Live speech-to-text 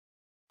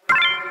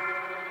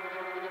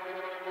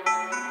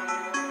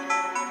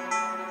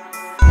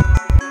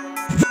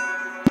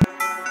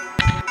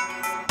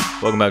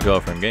Welcome back to All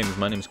Frame Games.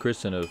 My name is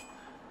Chris, and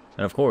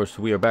of course,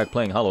 we are back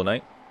playing Hollow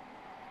Knight.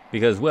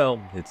 Because,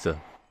 well, it's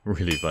a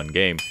really fun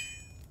game.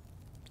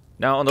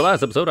 Now, on the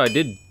last episode, I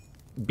did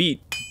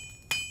beat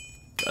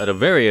at a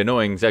very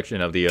annoying section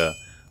of the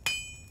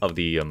I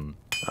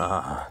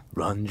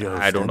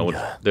don't know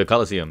what, the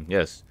Colosseum,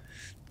 yes.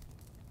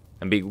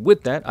 And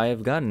with that, I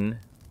have gotten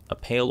a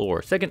pale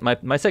ore.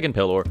 My second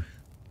pale ore.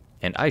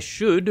 And I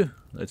should,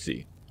 let's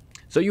see.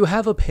 So you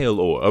have a pale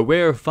ore, a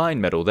rare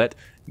fine metal that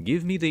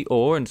give me the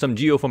ore and some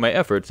geo for my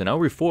efforts, and I'll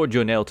reforge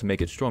your nail to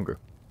make it stronger.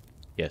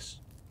 Yes.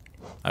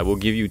 I will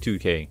give you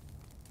 2k.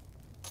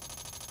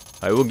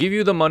 I will give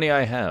you the money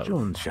I have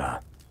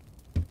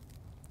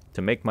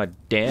to make my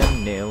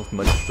damn nails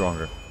much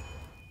stronger.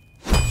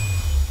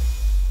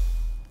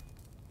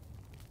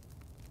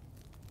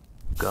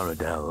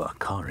 Garadel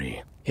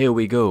Akari. Here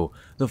we go.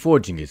 The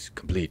forging is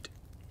complete.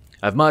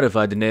 I've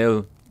modified the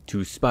nail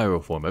to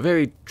spiral form. A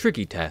very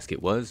tricky task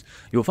it was.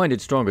 You'll find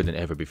it stronger than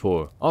ever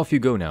before. Off you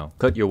go now.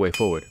 Cut your way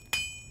forward.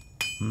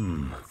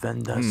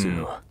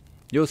 Vendasu.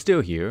 You're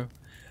still here.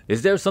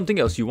 Is there something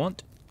else you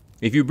want?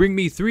 If you bring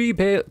me 3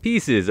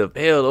 pieces of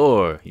pale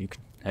ore,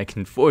 I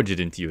can forge it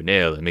into your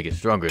nail and make it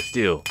stronger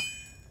still.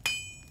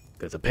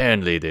 Because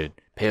apparently the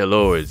pale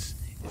ore is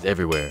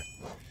everywhere.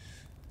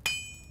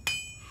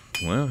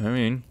 Well, I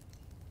mean,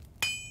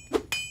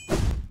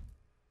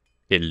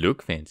 it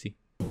look fancy.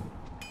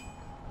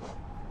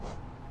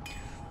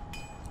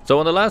 So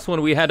on the last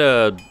one we had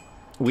a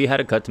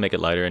cut to make it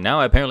lighter, and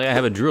now apparently I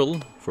have a drill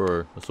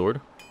for a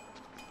sword.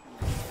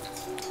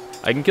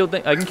 I can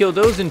kill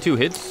those in 2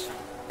 hits,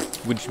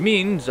 which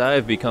means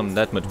I've become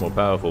that much more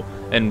powerful.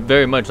 And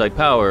very much like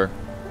power,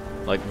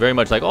 very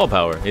much like all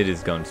power, it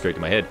has gone straight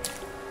to my head.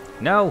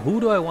 Now who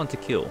do I want to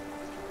kill?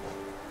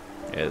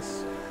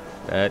 Yes,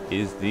 that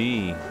is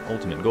the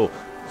ultimate goal.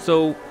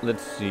 So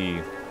let's see.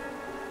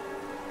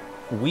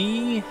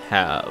 We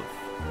have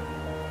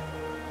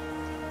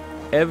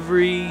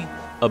every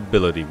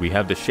ability. We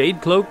have the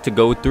Shade Cloak to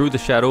go through the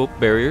shadow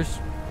barriers.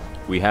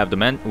 We have the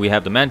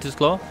Mantis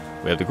Claw.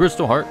 We have the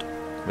Crystal Heart.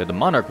 We have the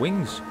Monarch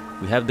Wings.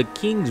 We have the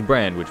King's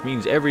Brand, which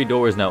means every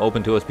door is now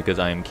open to us because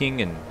I am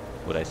king and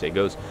what I say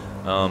goes.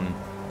 I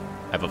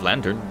have a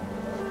Lantern.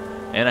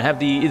 And I have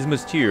the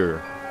Ismus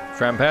Tear,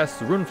 Trampass,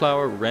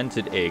 Runeflower,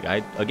 Rancid Egg. I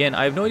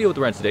have no idea what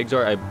the Rancid Eggs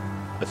are. I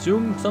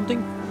assume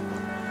something?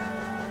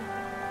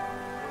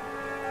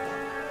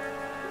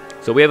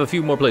 So we have a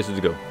few more places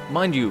to go.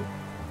 Mind you,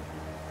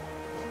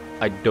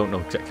 I don't know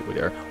exactly where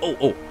they are.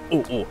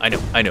 Oh, I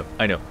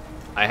know.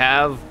 I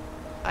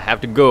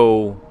have to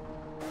go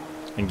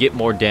and get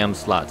more damn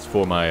slots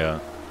for my,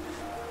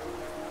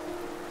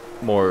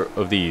 more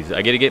of these.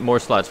 I gotta get more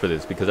slots for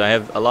this because I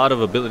have a lot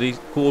of abilities,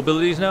 cool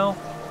abilities now,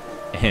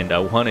 and I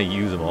want to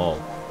use them all.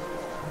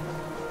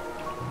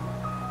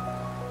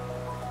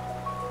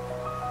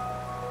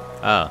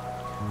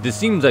 This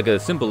seems like a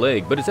simple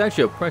egg, but it's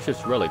actually a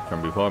precious relic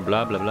from before,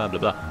 blah, blah, blah, blah,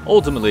 blah.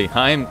 Ultimately,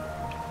 I'm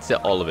set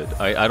all of it.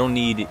 I don't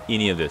need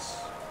any of this.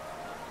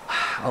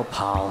 Oh,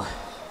 pal.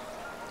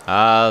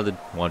 The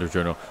Wanderer's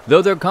Journal.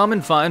 Though they're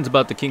common finds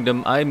about the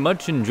kingdom, I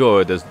much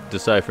enjoy the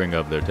deciphering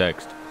of their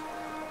text.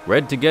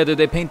 Read together,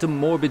 they paint a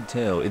morbid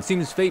tale. It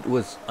seems fate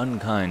was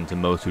unkind to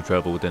most who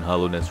travel within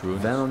Hollowness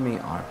ruins. Velmi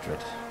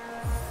Artred.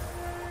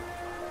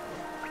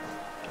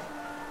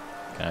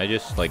 Can I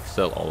just,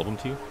 sell all of them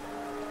to you?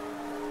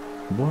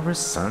 Boris'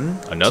 son?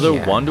 Another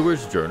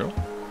Wanderer's Journal?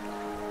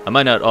 I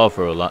might not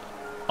offer a lot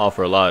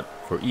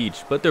for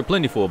each, but they're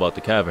plentiful about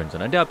the caverns,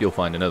 and I doubt you'll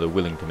find another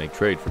willing to make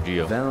trade for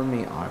Geo.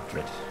 Velmi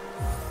Artred.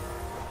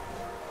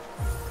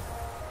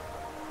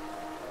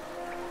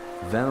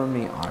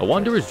 Velmi Artred. A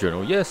Wanderer's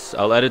Journal, yes,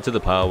 I'll add it to the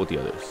pile with the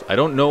others. I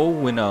don't know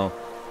when I'll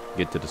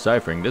get to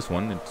deciphering this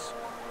one. It's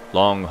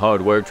long,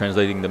 hard work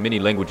translating the many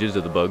languages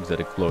of the bugs that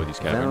explore these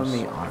caverns.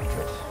 Velmi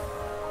Artred.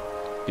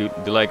 Dude,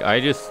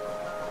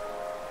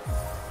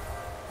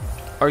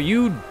 are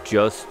you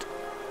just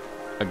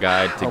a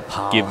guy to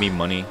give me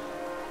money?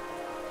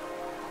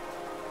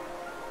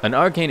 An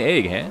arcane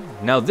egg, huh?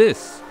 Now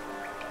this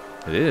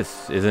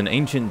is an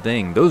ancient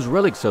thing. Those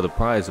relics are the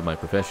prize of my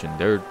profession.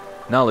 Their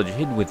knowledge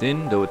hidden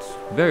within, though it's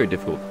very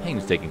difficult,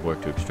 painstaking work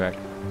to extract.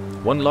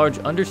 One large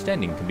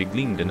understanding can be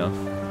gleaned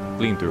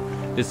through.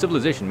 This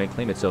civilization may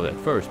claim itself at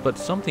first, but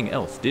something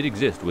else did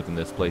exist within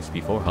this place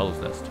before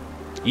Hollow's Nest.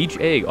 Each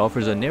egg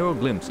offers a narrow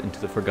glimpse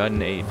into the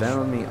forgotten age.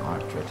 Velmi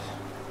Artred.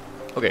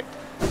 Okay.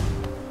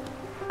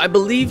 I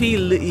believe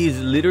he's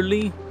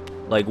literally,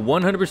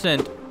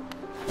 100%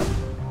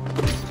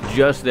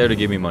 just there to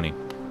give me money.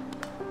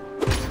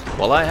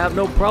 Well, I have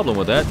no problem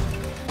with that.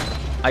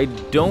 I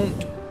don't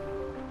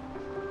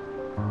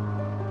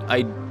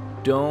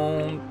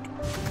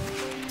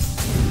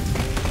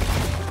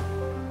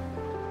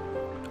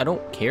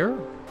care.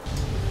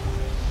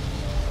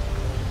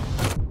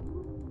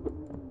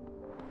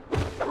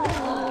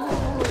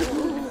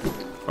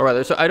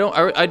 Alright, so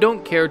I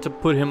don't care to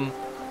put him,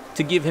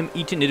 to give him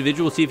each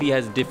individual, see if he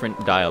has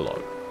different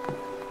dialogue.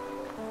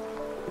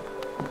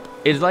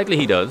 It's likely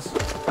he does.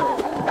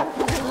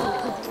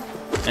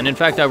 And in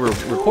fact, I will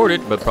record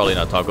it, but probably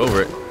not talk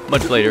over it.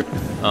 much later.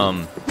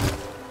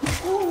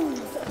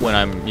 When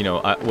I'm, you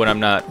know, when I'm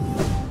not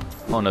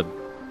on a,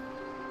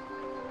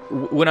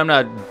 when I'm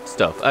not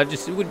stuff. I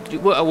just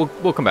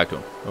we'll come back to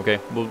him. Okay,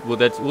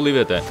 we'll leave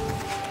it at that.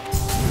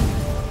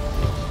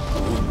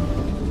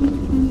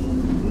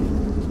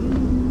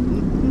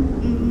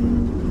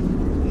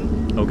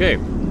 Okay.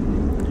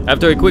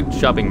 After a quick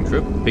shopping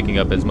trip, picking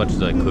up as much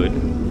as I could,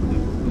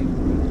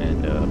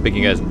 and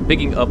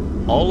picking up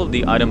all of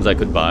the items I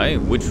could buy,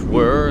 which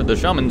were the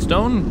Shaman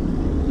Stone,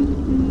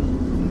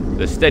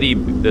 the steady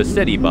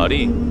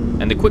body,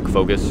 and the quick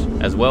focus,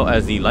 as well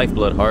as the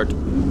lifeblood heart,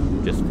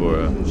 just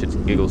for shits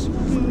and giggles.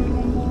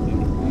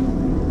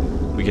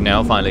 We can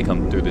now finally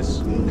come through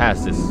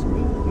past this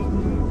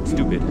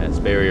stupid ass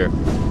barrier.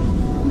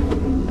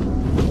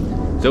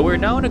 So we're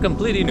now in a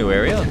completely new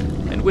area,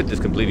 and with this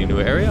completely new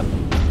area,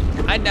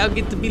 I now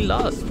get to be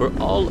lost for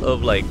all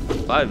of like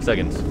 5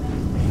 seconds.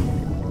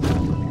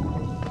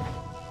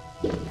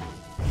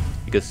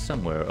 Because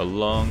somewhere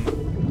along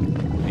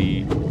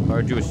the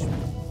arduous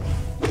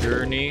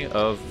journey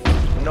of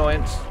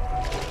annoyance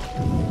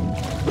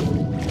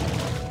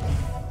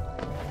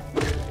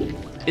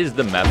is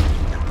the map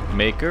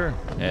maker,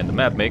 and the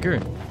map maker,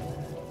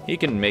 he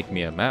can make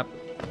me a map.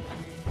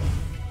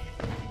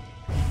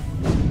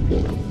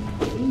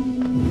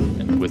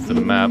 And with the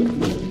map,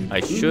 I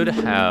should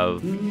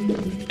have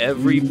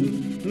every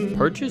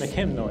purchase. Make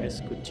him noise,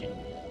 good.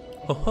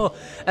 Oh,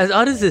 as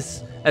odd as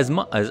this, as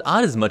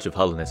odd as much of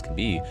hollowness can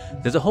be,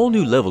 there's a whole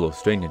new level of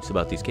strangeness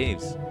about these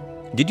caves.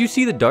 Did you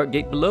see the dark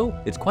gate below?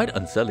 It's quite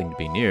unsettling to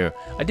be near.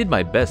 I did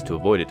my best to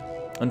avoid it.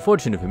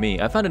 Unfortunate for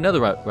me, I found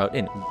another route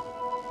in,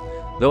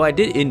 though I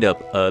did end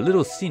up a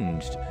little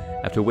singed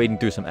after wading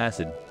through some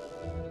acid.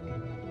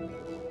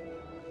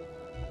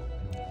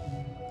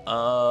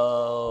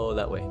 Oh,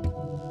 that way.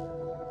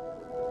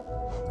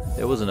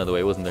 There was another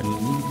way, wasn't there?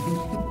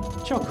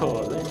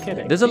 Choco, they're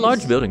kidding. There's a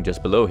large building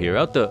just below here,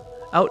 out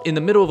in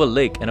the middle of a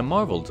lake, and a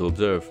marvel to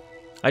observe.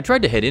 I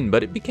tried to head in,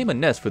 but it became a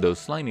nest for those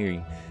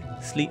slimy,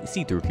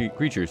 see-through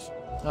creatures.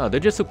 Ah, they're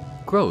just so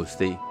gross.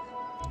 They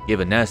give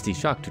a nasty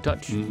shock to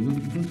touch.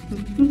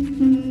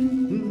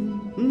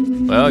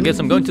 Well, I guess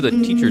I'm going to the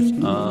teacher's.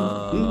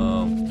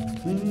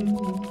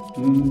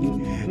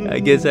 I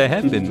guess I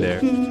have been there.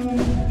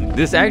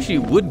 This actually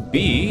would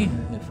be,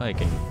 if I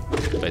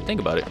think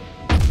about it.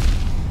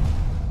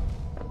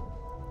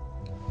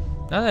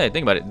 Now that I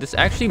think about it, this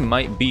actually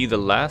might be the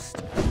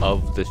last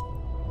of the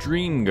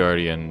Dream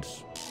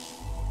Guardians.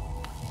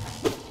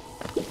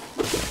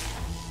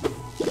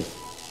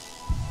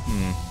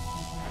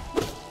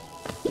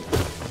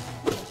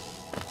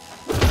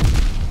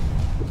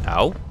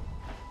 Ow.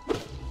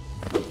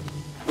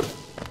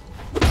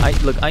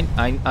 Look,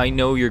 I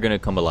know you're gonna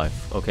come alive,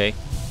 okay?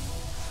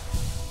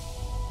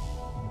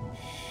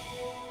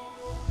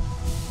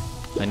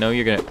 I know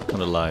you're gonna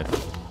come alive.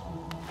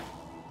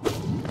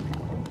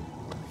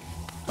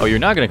 Oh, you're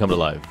not gonna come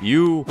alive.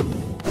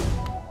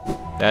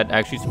 That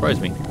actually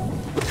surprised me.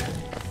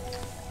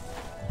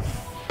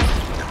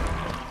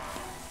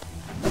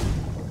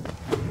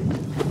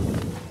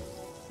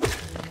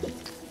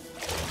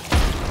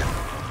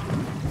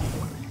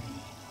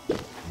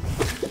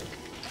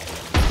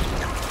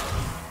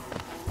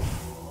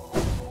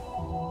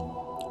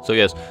 So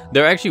yes,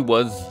 there actually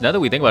was, now that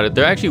we think about it,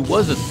 there actually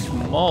was a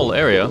small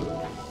area.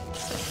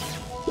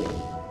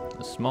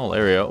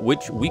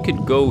 Which we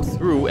could go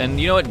through, and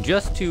you know what,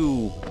 just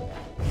to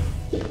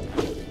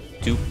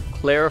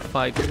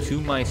clarify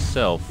to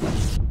myself.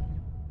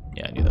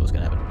 Yeah, I knew that was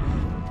gonna happen.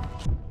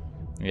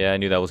 Yeah, I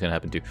knew that was gonna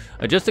happen too.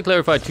 Just to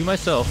clarify to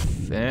myself,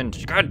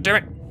 and god damn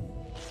it!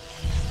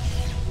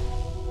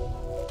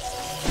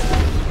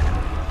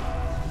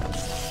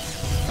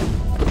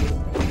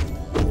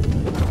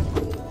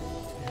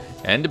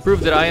 And to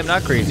prove that I am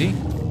not crazy,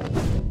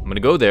 I'm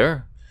gonna go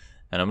there,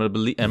 and I'm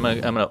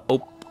gonna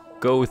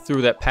go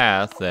through that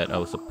path that I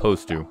was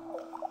supposed to.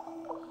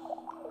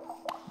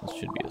 This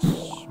should be a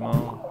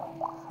small.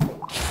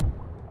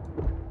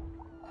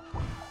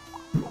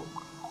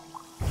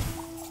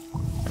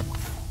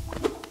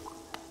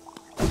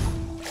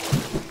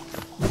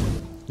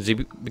 See,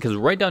 because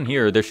right down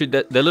here, there should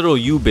that little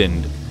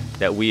U-bend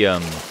that we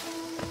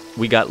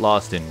got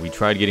lost in. We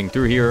tried getting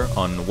through here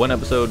on one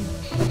episode,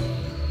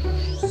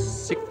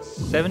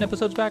 7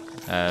 episodes back.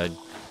 I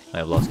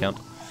have lost count.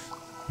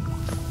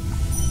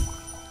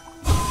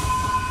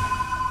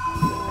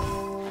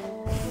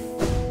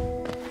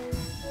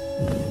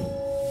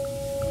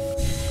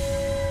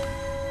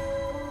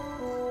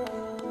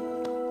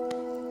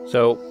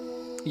 So,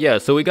 yeah,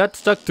 so we got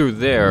stuck through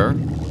there.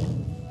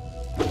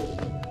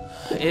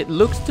 It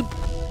looks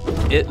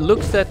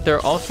that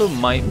there also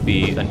might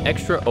be an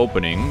extra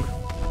opening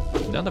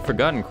down the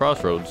Forgotten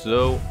Crossroads,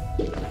 though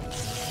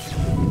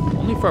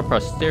only for our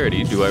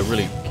posterity do I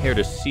really care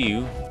to see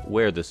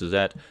where this is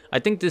at. I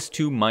think this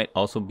too might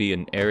also be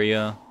an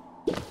area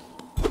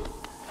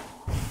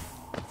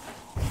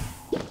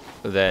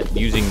that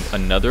using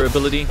another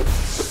ability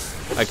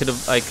I could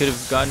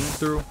have gotten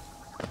through.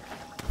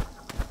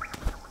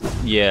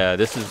 Yeah,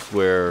 this is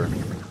where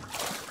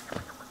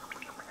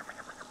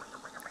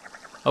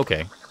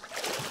Okay.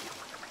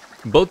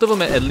 Both of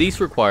them at least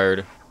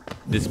required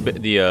this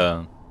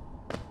the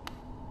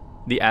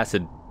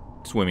acid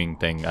swimming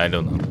thing. I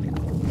don't know.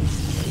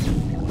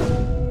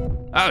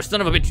 Oh,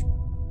 son of a bitch!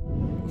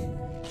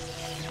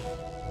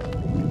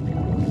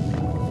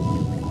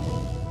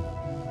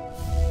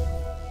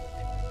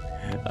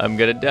 I'm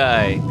gonna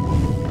die.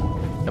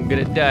 I'm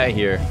gonna die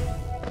here.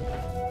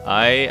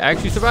 I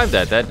actually survived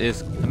that. That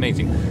is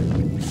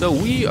amazing. So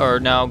we are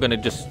now gonna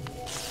just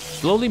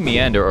slowly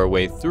meander our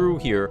way through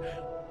here.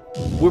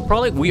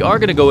 We are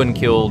gonna go and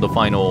kill the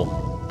final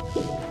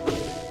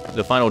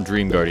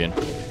Dream Guardian.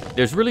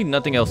 There's really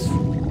nothing else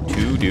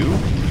to do.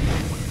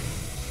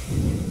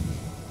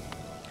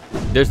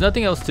 There's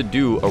nothing else to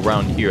do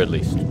around here, at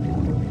least.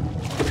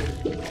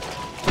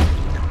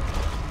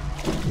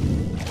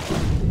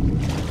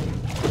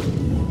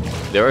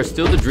 There are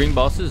still the dream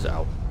bosses.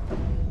 Ow.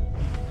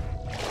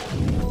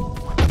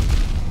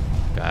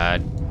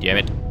 God damn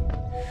it.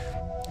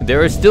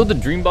 There are still the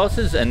dream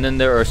bosses, and then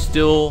there are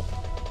still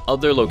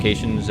other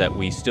locations that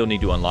we still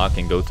need to unlock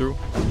and go through.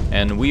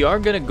 And we are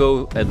gonna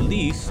go at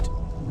least...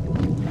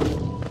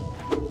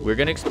 We're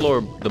gonna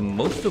explore the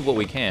most of what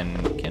we can.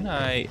 Can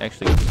I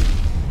actually...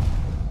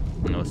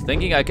 I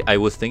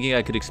was thinking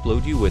I could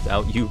explode you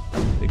without you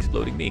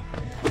exploding me.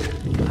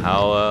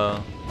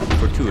 How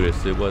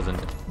fortuitous it wasn't.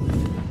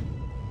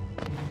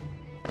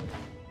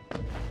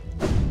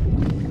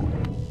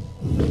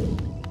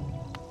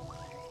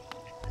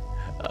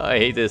 I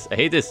hate this. I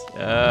hate this.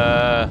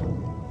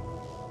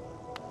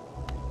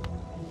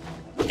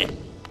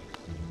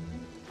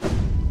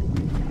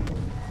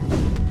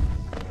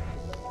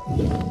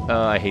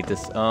 I hate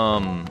this.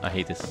 I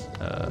hate this.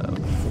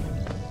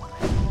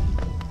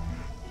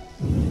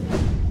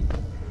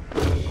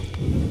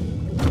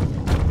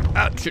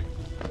 Ah, shit.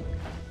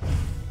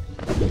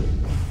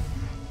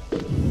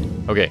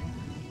 Okay.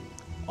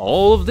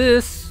 All of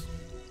this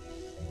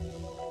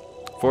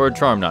for a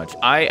charm notch.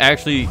 I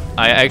actually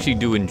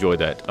do enjoy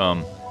that.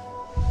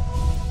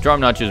 Charm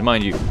notches,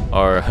 mind you,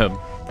 are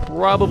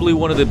probably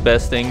one of the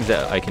best things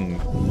that I can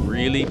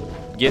really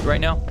get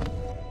right now.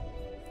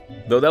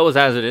 Though that was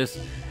hazardous,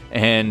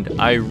 and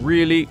I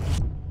really,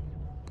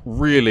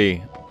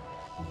 really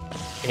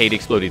hate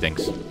explodey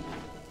things.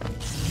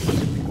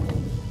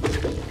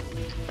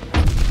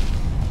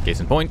 Case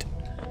in point,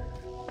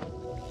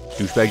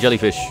 douchebag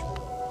jellyfish.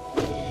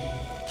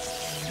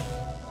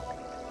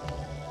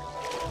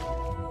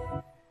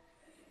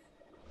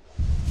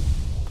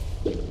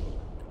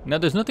 Now,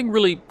 there's nothing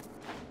really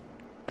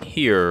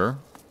here,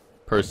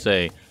 per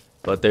se,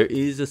 but there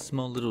is a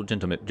small little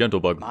gentle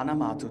bug.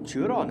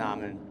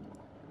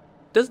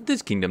 Does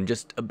this kingdom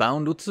just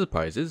abound with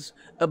surprises?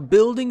 A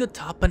building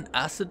atop an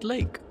acid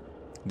lake.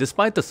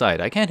 Despite the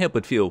sight, I can't help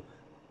but feel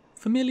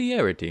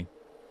familiarity.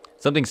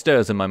 Something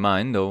stirs in my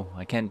mind, though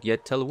I can't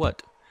yet tell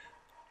what.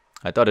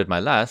 I thought it my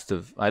lust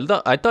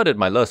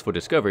for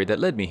discovery that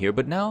led me here,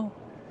 but now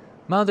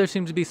there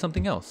seems to be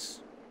something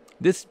else.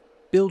 This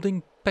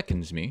building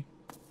beckons me.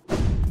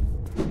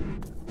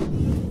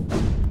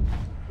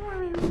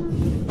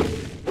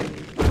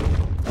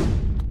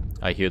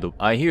 I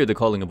hear the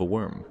calling of a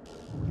worm.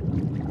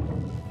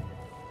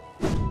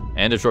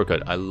 And a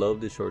shortcut. I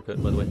love this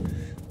shortcut, by the way.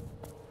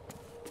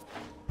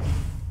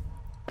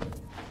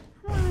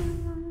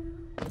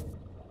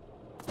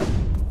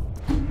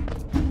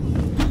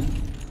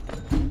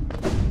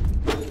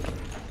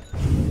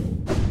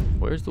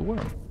 Where's the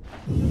worm?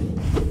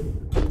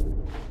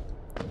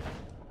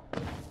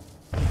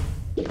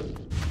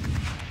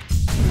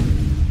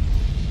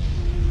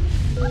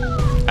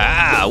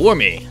 Ah,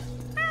 wormy!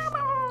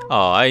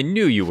 Oh, I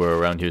knew you were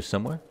around here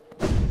somewhere.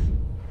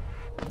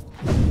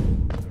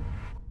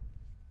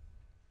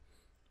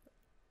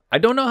 I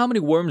don't know how many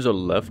worms are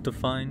left to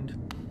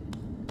find.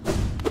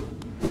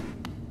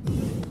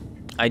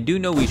 I do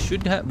know we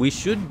should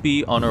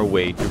be on our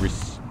way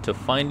to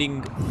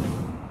finding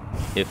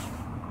if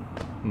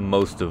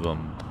most of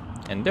them,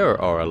 and there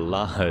are a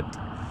lot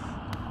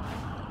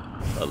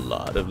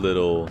of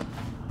little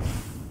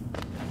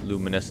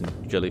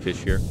luminescent jellyfish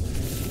here.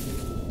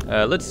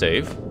 Let's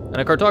save. And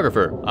a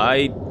cartographer.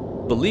 I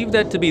believe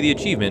that to be the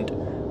achievement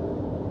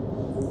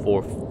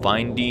for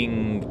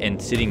finding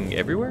and sitting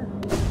everywhere?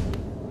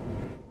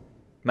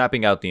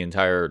 Mapping out the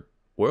entire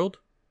world?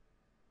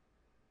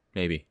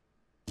 Maybe.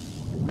 I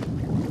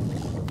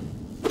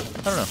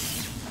don't know.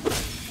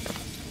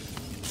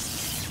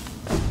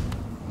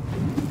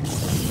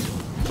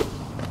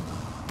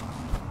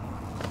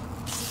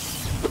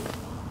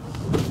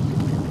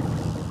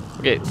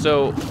 Okay,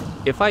 so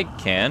if I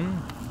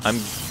can, I'm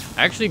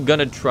actually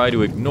gonna try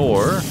to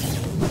ignore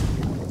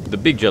the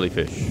big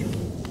jellyfish.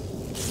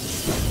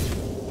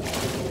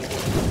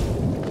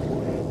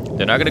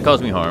 They're not gonna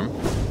cause me harm.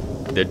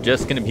 They're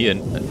just gonna be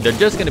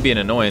an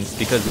annoyance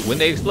because when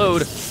they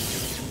explode,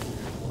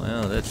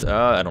 well, that's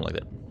I don't like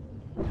that.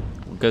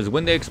 Because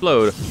when they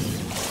explode,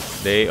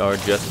 they are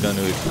just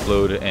gonna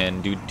explode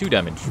and do 2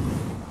 damage.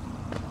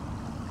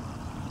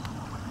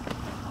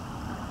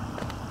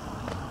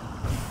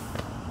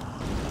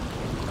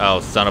 Oh,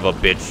 son of a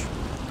bitch.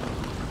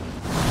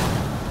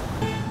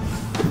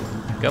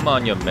 Come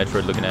on, you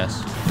Metroid looking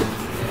ass.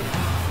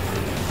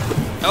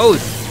 Oh,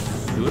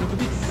 son of a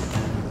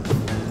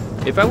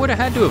bitch. If I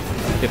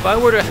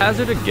were to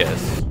hazard a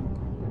guess,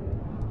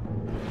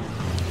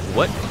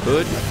 what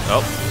could?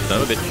 Oh,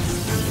 son of a bitch.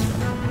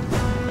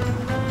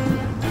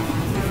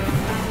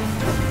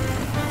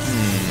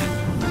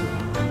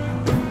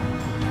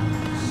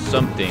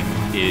 Something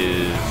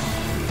is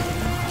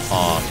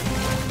off.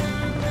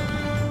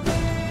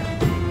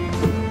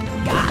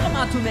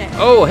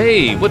 Oh,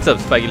 hey, what's up,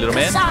 spiky little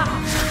man?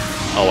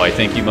 Oh, I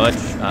thank you much.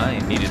 I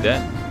needed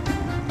that.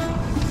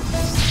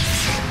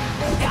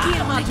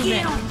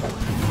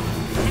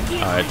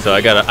 All right, so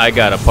I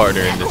got a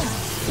partner in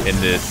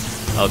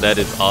this. Oh, that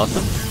is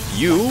awesome.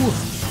 You,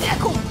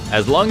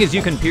 as long as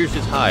you can pierce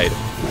his hide,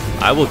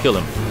 I will kill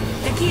him.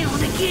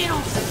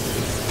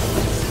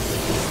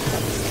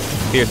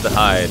 Pierce the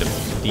hide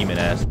of demon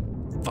ass,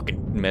 fucking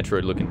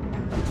Metroid looking.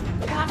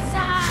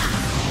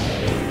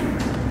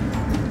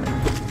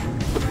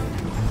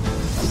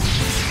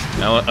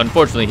 Now,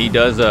 unfortunately, he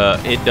does.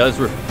 It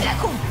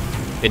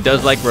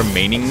does like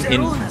remaining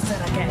in.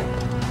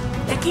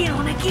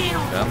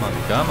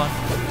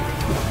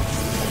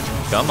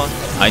 Come on.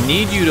 I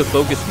need you to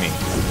focus me.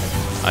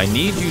 I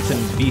need you to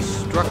be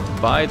struck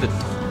by this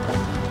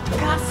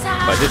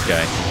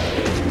guy.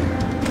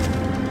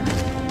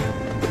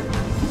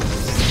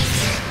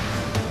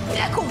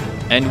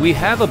 And we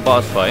have a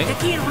boss fight,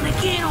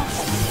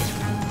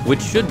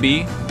 which should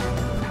be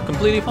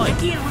completely fine.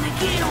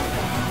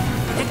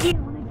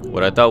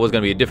 What I thought was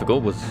going to be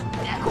difficult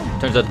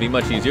turns out to be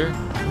much easier,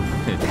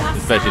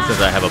 especially since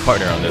I have a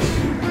partner on this.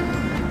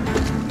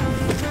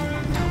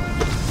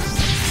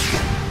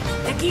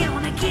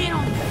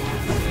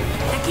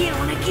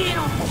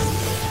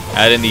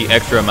 Add in the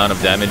extra amount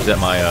of damage that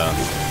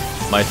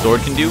my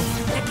sword can do.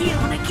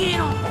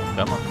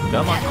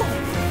 Come on.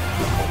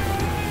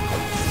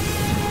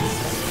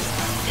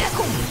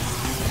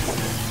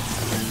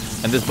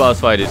 And this boss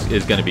fight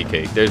is going to be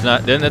cake. There's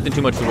nothing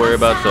too much to worry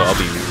about, so I'll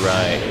be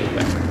right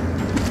back.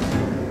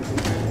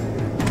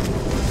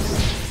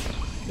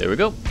 There we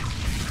go.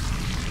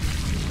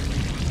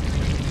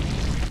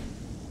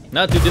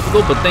 Not too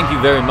difficult, but thank you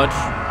very much,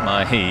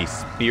 my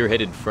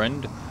spear-headed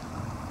friend,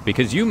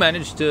 because you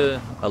managed to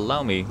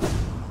allow me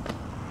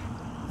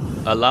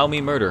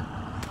murder.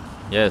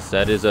 Yes,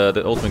 that is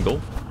the ultimate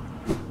goal.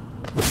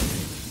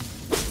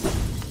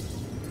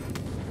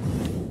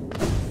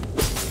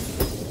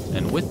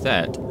 And with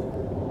that,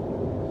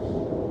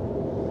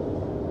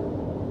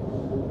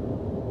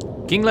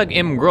 King like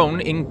im grown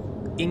in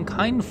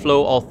kind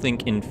flow all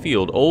think in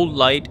field old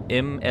light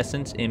im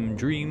essence im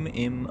dream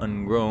im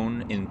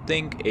ungrown in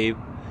think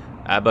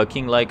abba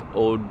king like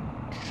old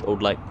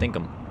light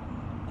thinkum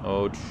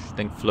old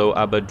think flow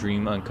abba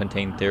dream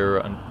uncontained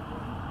their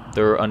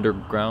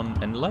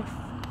underground and life.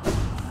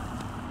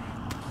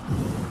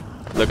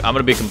 Look, I'm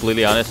gonna be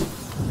completely honest.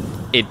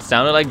 It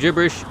sounded like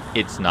gibberish.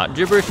 It's not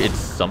gibberish. It's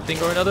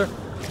something or another.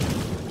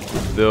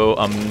 Though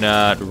I'm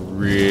not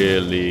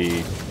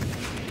really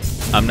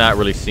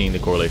seeing the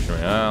correlation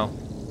right now.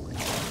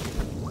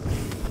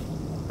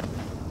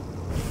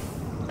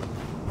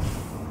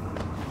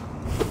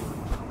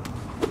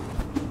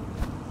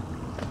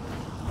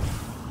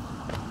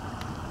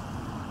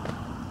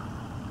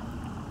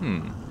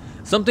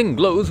 Something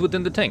glows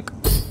within the tank.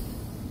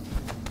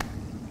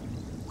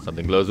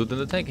 Something glows within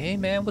the tank. Hey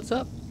man, what's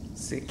up?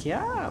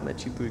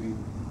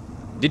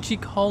 Did she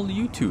call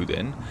you two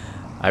then?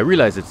 I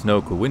realize it's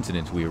no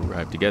coincidence we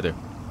arrived together.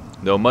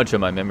 Though much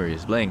of my memory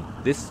is blank,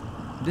 this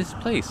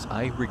place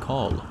I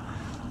recall.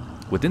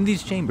 Within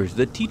these chambers,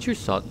 the teacher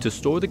sought to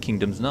store the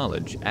kingdom's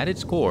knowledge. At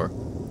its core,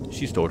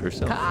 she stored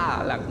herself.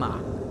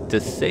 To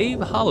save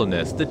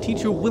hollowness, the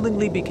teacher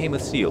willingly became a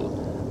seal.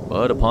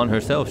 But upon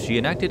herself, she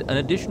enacted an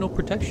additional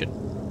protection.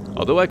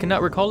 Although I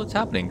cannot recall its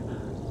happening,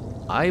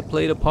 I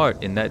played a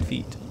part in that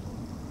feat.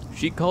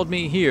 She called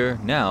me here,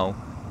 now,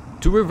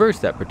 to reverse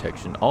that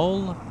protection,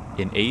 all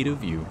in aid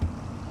of you.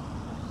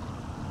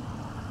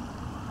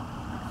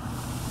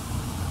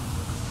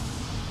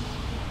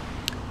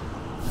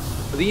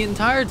 The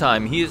entire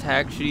time, he has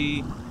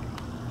actually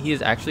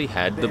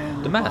had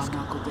the mask.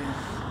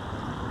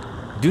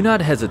 Do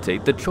not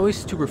hesitate. The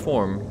choice to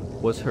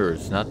reform was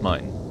hers, not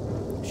mine.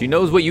 She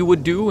knows what you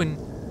would do and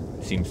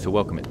seems to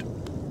welcome it.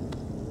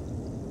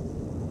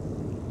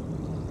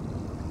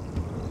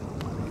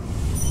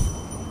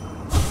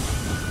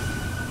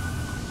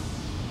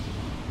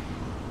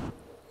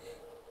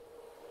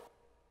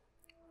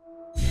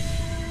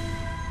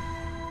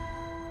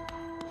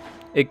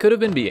 It could have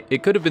been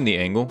the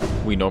angle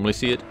we normally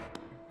see it.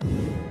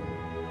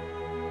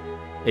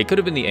 It could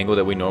have been the angle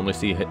that we normally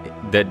see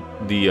that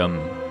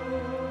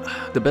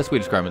the best way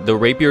to describe it, the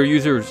rapier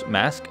user's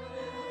mask.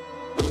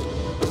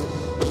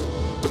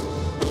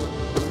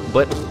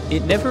 But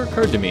it never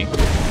occurred to me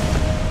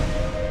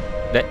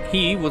that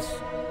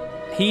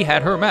he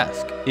had her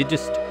mask. It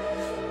just,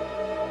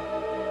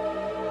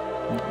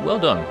 well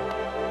done.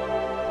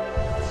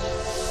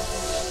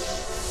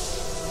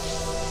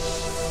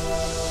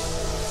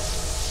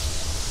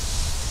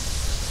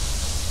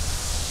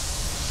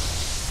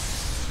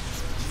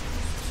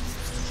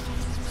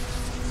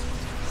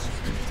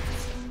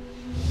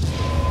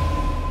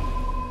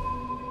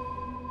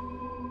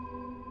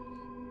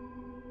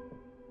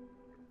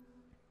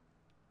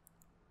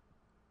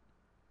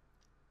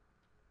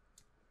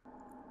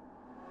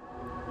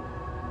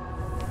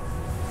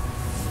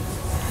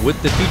 with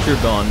the future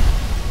gone,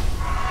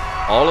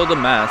 all of the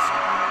masks,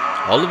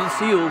 all of the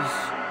seals,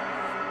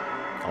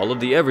 all of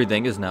the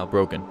everything is now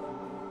broken.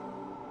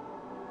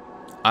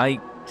 I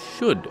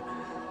should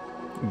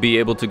be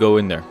able to go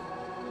in there.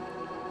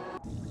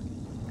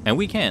 And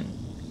we can.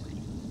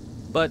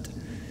 But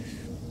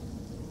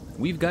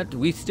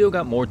we've still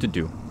got more to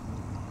do.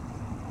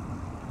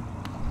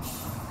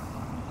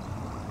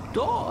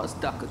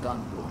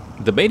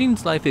 The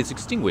Maiden's life is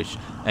extinguished,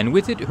 and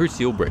with it her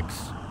seal breaks.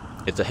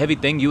 It's a heavy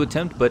thing you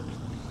attempt, but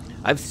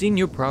I've seen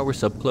your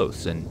prowess up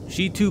close, and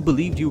she too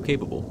believed you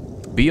capable.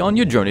 Be on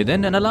your journey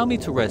then, and allow me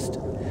to rest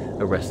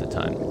the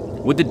time.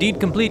 With the deed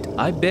complete,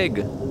 I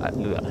begin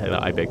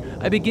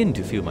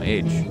to feel my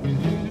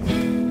age.